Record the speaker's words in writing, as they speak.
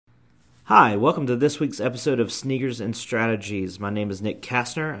Hi, welcome to this week's episode of Sneakers and Strategies. My name is Nick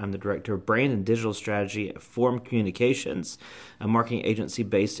Kastner. I'm the Director of Brand and Digital Strategy at Forum Communications, a marketing agency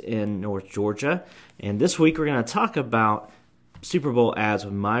based in North Georgia. And this week we're going to talk about Super Bowl ads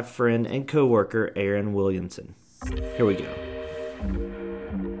with my friend and coworker, Erin Williamson. Here we go.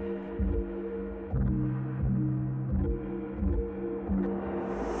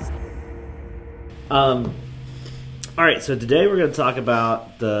 All right, so today we're going to talk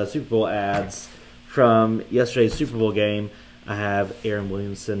about the Super Bowl ads from yesterday's Super Bowl game. I have Erin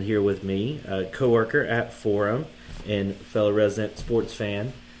Williamson here with me, a coworker at Forum and fellow resident sports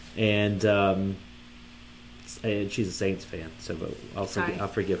fan, and she's a Saints fan, so I'll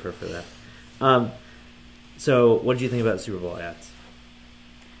forgive her for that. So, what did you think about the Super Bowl ads?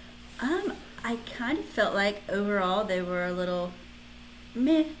 I kind of felt like overall they were a little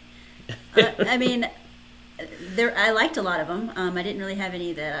meh. I liked a lot of them. I didn't really have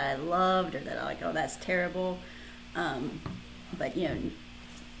any that I loved or that I like, oh, that's terrible. But when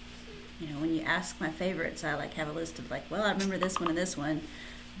you ask my favorites, I have a list of well, I remember this one and this one,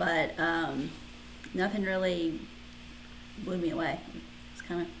 but nothing really blew me away. It's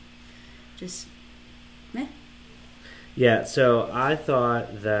kind of just meh. Yeah, so I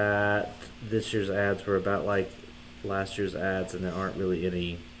thought that this year's ads were about like last year's ads, and there aren't really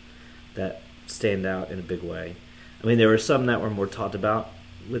any that stand out in a big way. I mean, there were some that were more talked about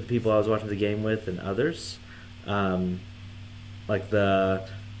with the people I was watching the game with than others. To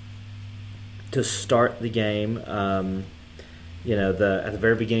start the game, at the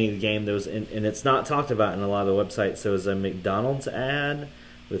very beginning of the game, there was, and it's not talked about in a lot of the websites, there was a McDonald's ad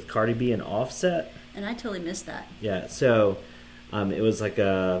with Cardi B and Offset. And I totally missed that. Yeah, so it was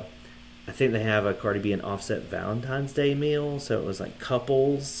I think they have a Cardi B and Offset Valentine's Day meal, so it was like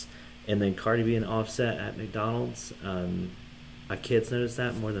couples, and then Cardi B and Offset at McDonald's. My kids noticed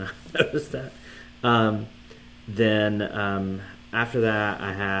that more than I noticed that. Then after that,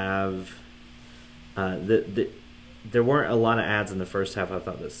 I have there weren't a lot of ads in the first half I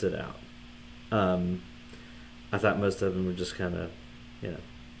thought that stood out. I thought most of them were just kind of,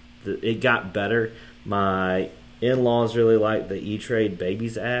 it got better. My in-laws really liked the E-Trade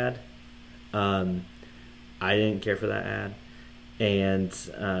Babies ad. I didn't care for that ad. And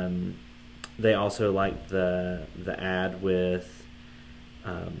they also liked the ad with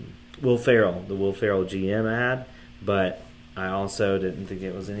Will Ferrell, the Will Ferrell GM ad, but I also didn't think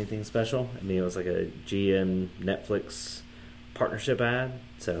it was anything special. I mean, it was like a GM Netflix partnership ad,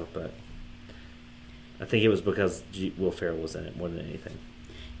 but I think it was because Will Ferrell was in it more than anything.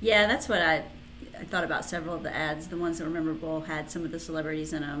 Yeah, that's what I thought about. Several of the ads, the ones that were memorable, had some of the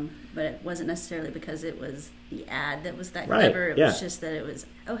celebrities in them, but it wasn't necessarily because it was the ad that was that clever. It was just that it was,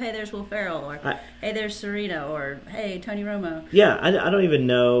 oh, hey, there's Will Ferrell, or hey, there's Serena, or hey, Tony Romo. Yeah, I don't even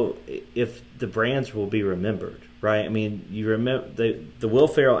know if the brands will be remembered, right? I mean, you remember the Will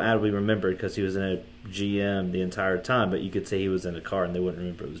Ferrell ad will be remembered because he was in a GM the entire time, but you could say he was in a car and they wouldn't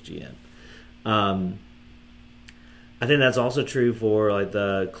remember it was GM. I think that's also true for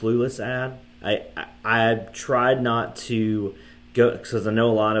the Clueless ad. I tried not to go, because I know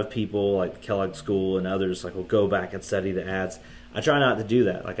a lot of people like Kellogg School and others will go back and study the ads. I try not to do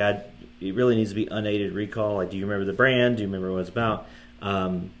that. It really needs to be unaided recall. Do you remember the brand? Do you remember what it's about?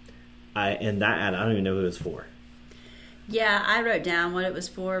 In that ad, I don't even know who it was for. Yeah, I wrote down what it was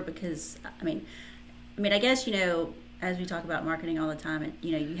for because I guess as we talk about marketing all the time,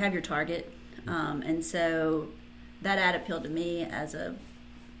 you have your target, and so that ad appealed to me as a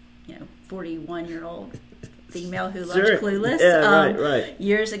 41-year-old female who loved Clueless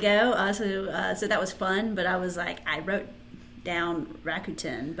years ago. So that was fun, but I was I wrote down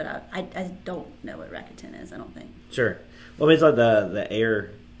Rakuten, but I don't know what Rakuten is, I don't think. Sure. Well, it's like the Air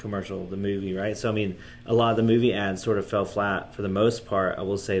commercial, the movie, right? So, a lot of the movie ads sort of fell flat for the most part. I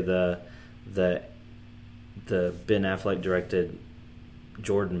will say the Ben Affleck directed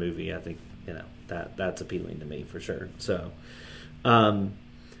Jordan movie, I think, that's appealing to me for sure. So,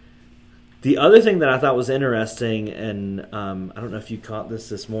 the other thing that I thought was interesting, and I don't know if you caught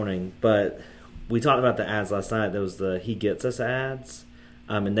this morning, but we talked about the ads last night. There was the He Gets Us ads,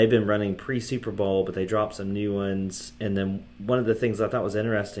 and they've been running pre-Super Bowl, but they dropped some new ones. And then one of the things I thought was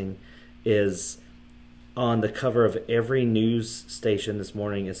interesting is on the cover of every news station this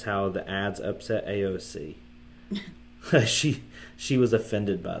morning is how the ads upset AOC. She was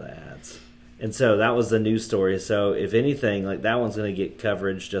offended by the ads. And so that was the news story. So if anything, that one's going to get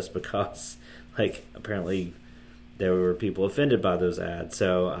coverage just because, apparently there were people offended by those ads.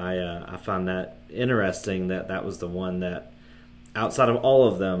 So I found that interesting that was the one that, outside of all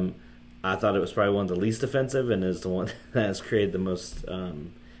of them, I thought it was probably one of the least offensive and is the one that has created the most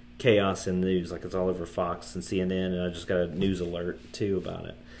chaos in news. Like, it's all over Fox and CNN, and I just got a news alert, too, about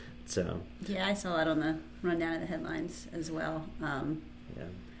it. So yeah, I saw that on the rundown of the headlines as well. yeah.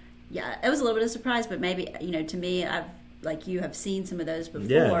 Yeah, it was a little bit of a surprise, but maybe, to me, I've like you have seen some of those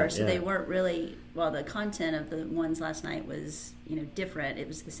before, so they weren't really, the content of the ones last night was, different. It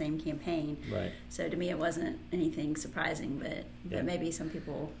was the same campaign. Right. So to me, it wasn't anything surprising, but maybe some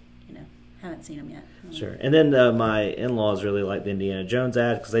people, haven't seen them yet. Sure. And then my in-laws really liked the Indiana Jones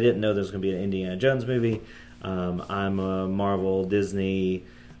ad because they didn't know there was going to be an Indiana Jones movie. I'm a Marvel, Disney,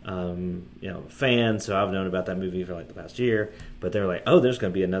 fan, so I've known about that movie for like the past year. But they were like, "Oh, there's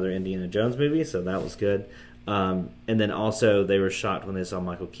going to be another Indiana Jones movie," so that was good. And then also they were shocked when they saw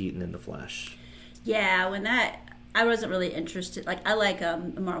Michael Keaton in The Flash. Yeah, I wasn't really interested. Like, I like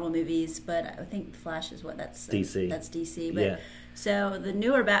Marvel movies, but I think The Flash is that's DC. That's DC. But so the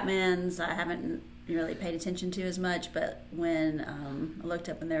newer Batmans, I haven't really paid attention to as much. But when I looked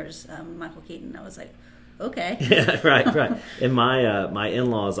up and there was Michael Keaton, I was like, okay. Yeah, right. And my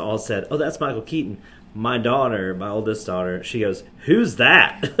in-laws all said, "Oh, that's Michael Keaton." My daughter, my oldest daughter, she goes, "Who's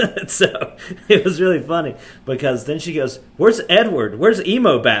that?" So it was really funny because then she goes, "Where's Edward? Where's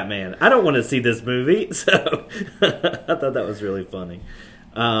emo Batman? I don't want to see this movie." So I thought that was really funny.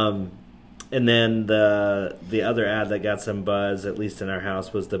 And then the other ad that got some buzz, at least in our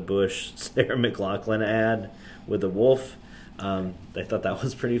house, was the Bush Sarah McLachlan ad with the wolf. They thought that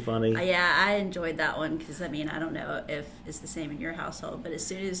was pretty funny. Yeah, I enjoyed that one because, I don't know if it's the same in your household, but as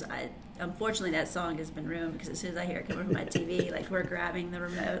soon as unfortunately that song has been ruined because as soon as I hear it coming from my TV, like, we're grabbing the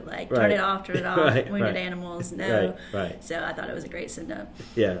remote, like, turn it off, Winged Animals, no. Right. So I thought it was a great send-up.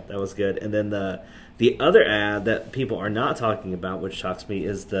 Yeah, that was good. And then the other ad that people are not talking about, which shocks me,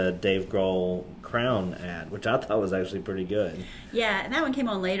 is the Dave Grohl Crown ad, which I thought was actually pretty good. Yeah, and that one came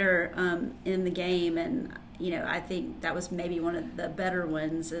on later in the game, and I think that was maybe one of the better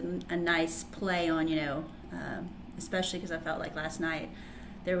ones and a nice play on, especially because I felt like last night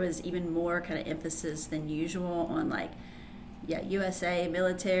there was even more kind of emphasis than usual on, USA,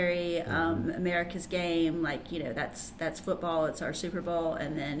 military, America's game, that's football, it's our Super Bowl,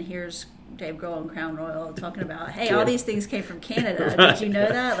 and then here's Dave Grohl and Crown Royal talking about, hey, all these things came from Canada. Right. Did you know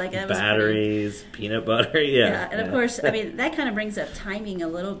that? That was batteries, peanut butter, yeah. And of course, that kind of brings up timing a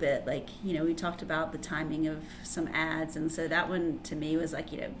little bit. We talked about the timing of some ads, and so that one to me was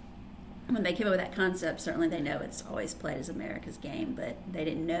when they came up with that concept, certainly they know it's always played as America's game, but they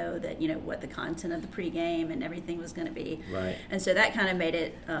didn't know that, what the content of the pregame and everything was going to be. Right. And so that kind of made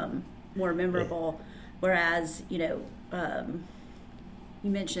it more memorable, whereas, you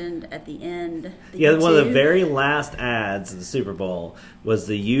mentioned at the end. One of the very last ads of the Super Bowl was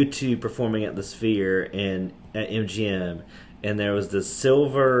the U2 performing at the Sphere at MGM, and there was this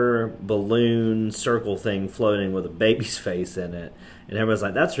silver balloon circle thing floating with a baby's face in it. And everyone's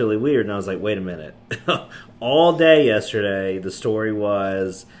like, "That's really weird." And I was like, wait a minute. All day yesterday, the story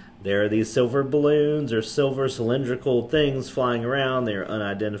was there are these silver balloons or silver cylindrical things flying around. They are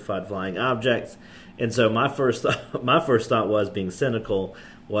unidentified flying objects. And so my first thought was, being cynical,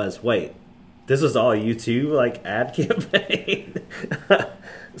 was, wait, this was all U2 ad campaign.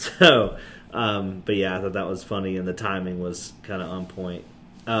 So, but yeah, I thought that was funny, and the timing was kind of on point.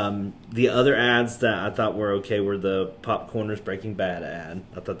 The other ads that I thought were okay were the Popcorners Breaking Bad ad.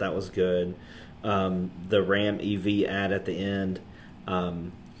 I thought that was good. The Ram EV ad at the end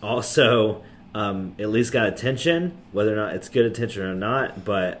also at least got attention, whether or not it's good attention or not.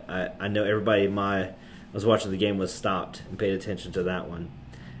 But I know everybody I was watching the game was stopped and paid attention to that one.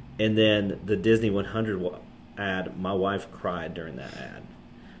 And then the Disney 100 ad, my wife cried during that ad.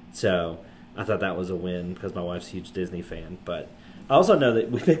 So I thought that was a win because my wife's a huge Disney fan. But I also know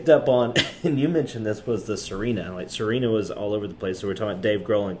that we picked up on, and you mentioned this, was the Serena. Serena was all over the place. So we're talking about Dave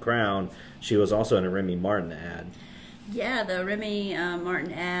Grohl and Crown. She was also in a Remy Martin ad. Yeah, the Remy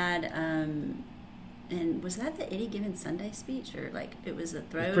Martin ad. And was that the Any Given Sunday speech, or it was a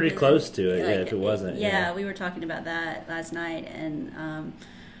throw? It's pretty close to it, if it wasn't. Yeah, we were talking about that last night, and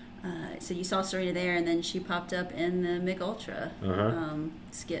so you saw Serena there, and then she popped up in the Mick Ultra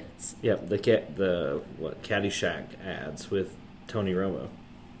skits. Yep, the Caddyshack ads with Tony Romo.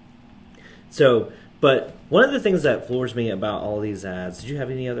 So, but one of the things that floors me about all these ads, did you have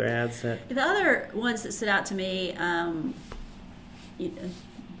any other ads that? The other ones that stood out to me,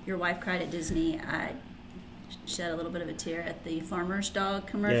 your wife cried at Disney. I shed a little bit of a tear at the Farmer's Dog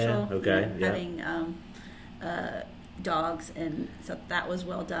commercial. Yeah, okay. Having dogs, and so that was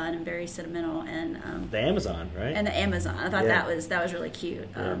well done and very sentimental. And the Amazon, right? And the Amazon. I thought that was really cute,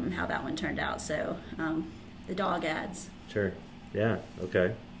 how that one turned out. So the dog ads. Sure. Yeah,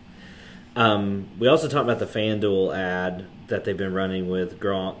 okay. We also talked about the FanDuel ad that they've been running with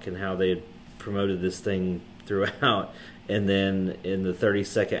Gronk and how they had promoted this thing throughout. And then in the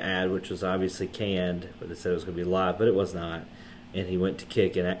 30-second ad, which was obviously canned, but they said it was going to be live, but it was not. And he went to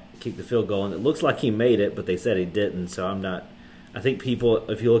kick the field goal, and it looks like he made it, but they said he didn't. So I'm not. I think people,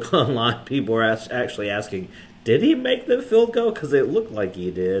 if you look online, people are actually asking, did he make the field goal? Because it looked like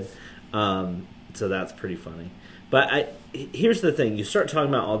he did. So that's pretty funny. But here's the thing: you start talking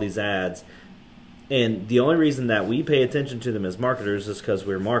about all these ads. And the only reason that we pay attention to them as marketers is because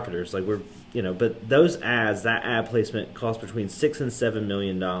we're marketers. Like but those ads, that ad placement costs between $6 and $7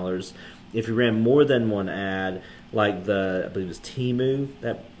 million. If you ran more than one ad, like I believe it was Temu,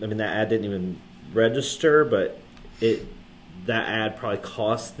 that ad didn't even register, but that ad probably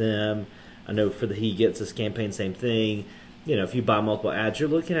cost them. I know for the He Gets This campaign, same thing. If you buy multiple ads, you're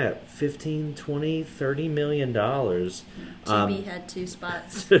looking at $15, $20, $30 million. TV had 2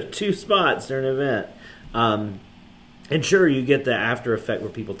 spots. 2 spots during an event. And sure, you get the after effect where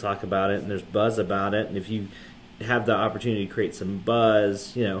people talk about it and there's buzz about it. And if you have the opportunity to create some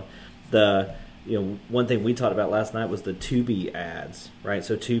buzz, one thing we talked about last night was the Tubi ads, right?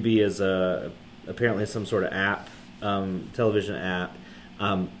 So Tubi is apparently some sort of app, television app.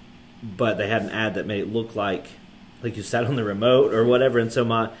 But they had an ad that made it look like you sat on the remote or whatever. And so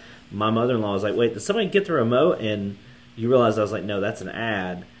my mother-in-law was like, wait, did somebody get the remote? And you realize I was like, no, that's an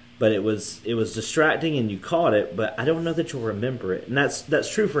ad. But it was distracting and you caught it, but I don't know that you'll remember it. And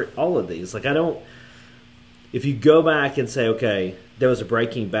that's true for all of these. Like if you go back and say, okay, there was a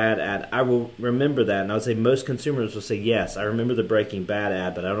Breaking Bad ad, I will remember that. And I would say most consumers will say, yes, I remember the Breaking Bad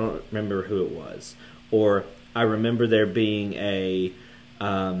ad, but I don't remember who it was. Or I remember there being I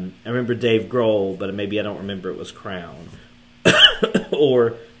remember Dave Grohl, but maybe I don't remember it was Crown.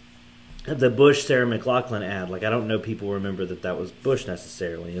 Or the Bush Sarah McLachlan ad. Like, I don't know people remember that was Bush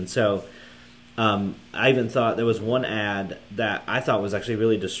necessarily. And so I even thought there was one ad that I thought was actually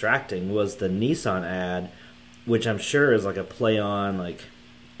really distracting was the Nissan ad, which I'm sure is like a play on like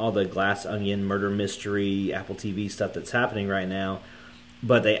all the Glass Onion, murder mystery, Apple TV stuff that's happening right now.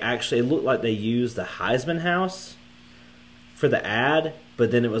 But it looked like they used the Heisman House for the ad,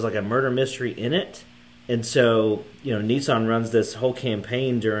 but then it was like a murder mystery in it. And so, Nissan runs this whole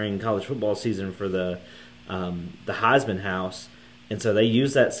campaign during college football season for the Heisman House. And so they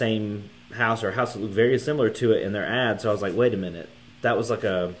use that same house or a house that looked very similar to it in their ad. So I was like, wait a minute. That was like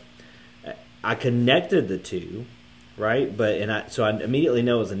I connected the two, right? So I immediately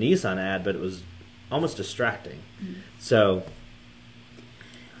know it was a Nissan ad, but it was almost distracting. Mm-hmm. So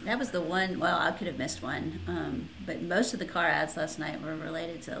that was the one. Well, I could have missed one, but most of the car ads last night were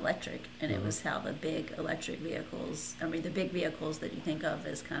related to electric, and it was how the big electric vehicles. The big vehicles that you think of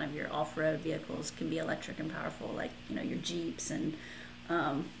as kind of your off-road vehicles can be electric and powerful, like your Jeeps and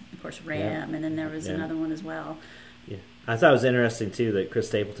of course Ram, and then there was another one as well. Yeah, I thought it was interesting too that Chris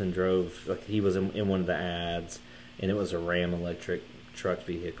Stapleton drove. Like he was in one of the ads, and it was a Ram electric truck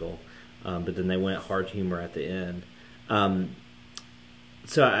vehicle, but then they went hard humor at the end.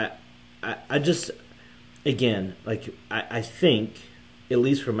 So I just, again, I think, at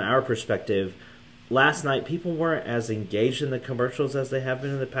least from our perspective, last night people weren't as engaged in the commercials as they have been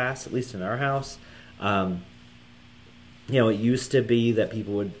in the past, at least in our house. It used to be that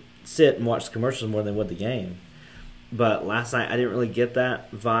people would sit and watch the commercials more than would the game. But last night I didn't really get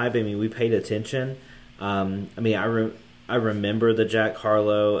that vibe. We paid attention. I remember the Jack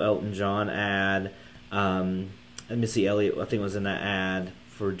Harlow, Elton John ad. Missy Elliott, I think, was in that ad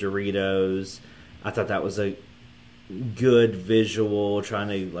for Doritos. I thought that was a good visual, trying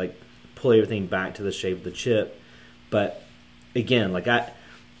to pull everything back to the shape of the chip. But again,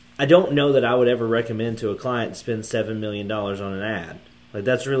 I don't know that I would ever recommend to a client to spend $7 million on an ad.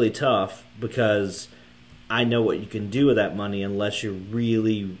 That's really tough because I know what you can do with that money unless you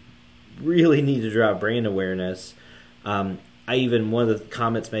really, really need to drive brand awareness. One of the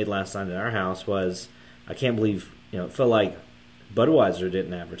comments made last night at our house was, I can't believe, it felt like Budweiser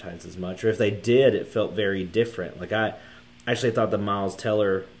didn't advertise as much, or if they did, it felt very different. I actually thought the Miles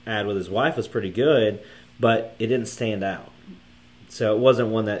Teller ad with his wife was pretty good, but it didn't stand out. So it wasn't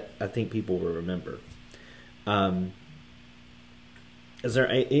one that I think people will remember. Is there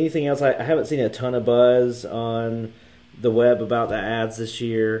anything else? I haven't seen a ton of buzz on the web about the ads this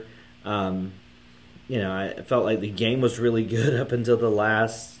year. I felt like the game was really good up until the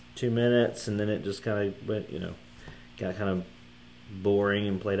last 2 minutes, and then it just kind of went, got kind of boring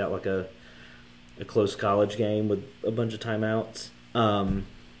and played out like a close college game with a bunch of timeouts. I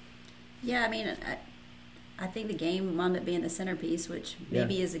think the game wound up being the centerpiece, which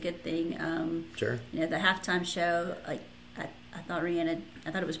maybe is a good thing. Sure. The halftime show, I thought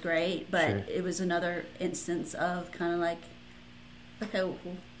it was great, but it was another instance of kind of okay, well,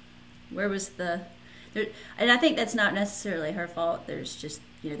 where was the... There, and I think that's not necessarily her fault. There's just,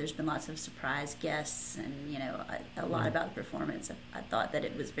 there's been lots of surprise guests and, a lot about the performance. I thought that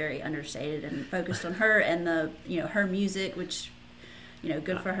it was very understated and focused on her and her music, which,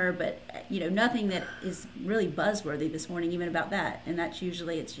 good for her. But, nothing that is really buzzworthy this morning, even about that. And it's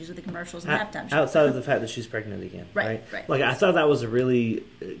usually the commercials and halftime show. Outside of the fact that she's pregnant again. Right. Like, I thought that was a really,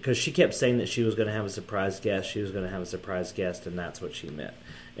 because she kept saying that she was going to have a surprise guest. And that's what she meant.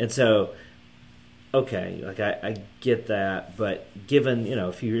 And so... Okay, like I get that, but given,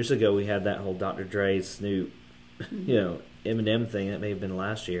 a few years ago we had that whole Dr. Dre, Snoop, Eminem thing, that may have been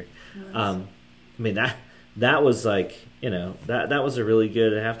last year. I mean, that was like, that was a really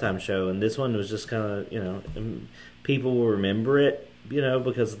good halftime show, and this one was just kind of, people will remember it,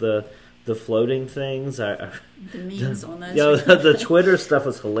 because the floating things. The memes on those. The Twitter stuff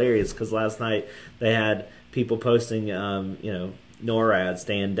was hilarious, because last night they had people posting, NORAD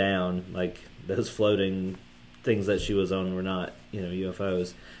stand down, like, those floating things that she was on were not,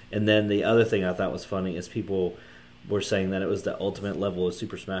 UFOs. And then the other thing I thought was funny is people were saying that it was the ultimate level of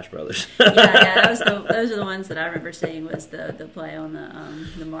Super Smash Brothers. yeah, those are the ones that I remember seeing was the play on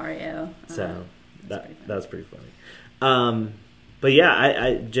the Mario. So that's pretty funny. But yeah,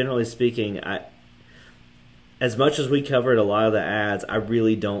 I generally speaking, as much as we covered a lot of the ads, I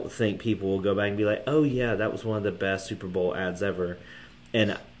really don't think people will go back and be like, oh yeah, that was one of the best Super Bowl ads ever.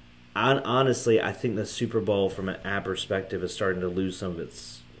 And honestly, I think the Super Bowl, from an ad perspective, is starting to lose some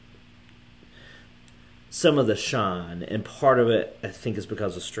of the shine, and part of it, I think, is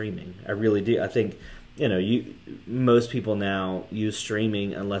because of streaming. I really do. I think, most people now use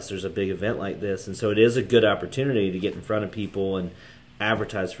streaming unless there's a big event like this, and so it is a good opportunity to get in front of people and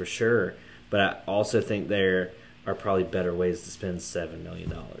advertise for sure. But I also think there are probably better ways to spend $7 million.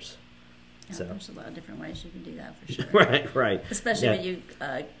 Yeah, so there's a lot of different ways you can do that for sure. Right. Especially when you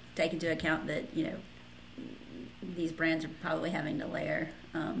take into account that these brands are probably having to layer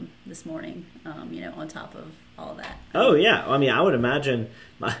this morning, on top of all that. Oh yeah, I mean, I would imagine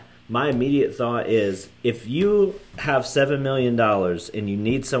my immediate thought is if you have $7 million and you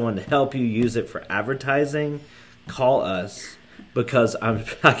need someone to help you use it for advertising, call us, because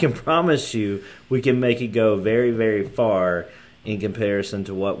I can promise you we can make it go very, very far in comparison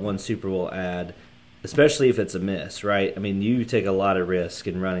to what one Super Bowl ad. Especially if it's a miss, right? I mean, you take a lot of risk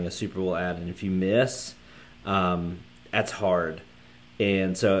in running a Super Bowl ad, and if you miss, that's hard.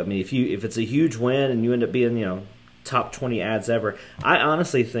 And so, I mean, if it's a huge win and you end up being, top 20 ads ever, I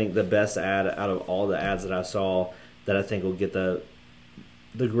honestly think the best ad out of all the ads that I saw that I think will get the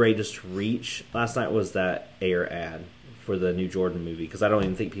greatest reach last night was that Air ad for the new Jordan movie, because I don't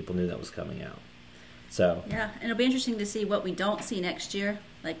even think people knew that was coming out. So yeah, and it'll be interesting to see what we don't see next year.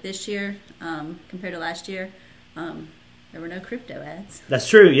 Like this year, compared to last year, there were no crypto ads. That's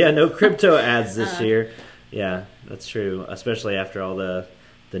true. Yeah, no crypto ads this year. Yeah, that's true. Especially after all the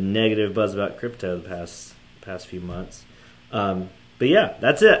negative buzz about crypto the past few months. But yeah,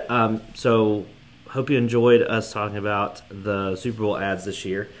 that's it. So hope you enjoyed us talking about the Super Bowl ads this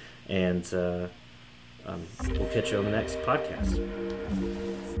year, and we'll catch you on the next podcast.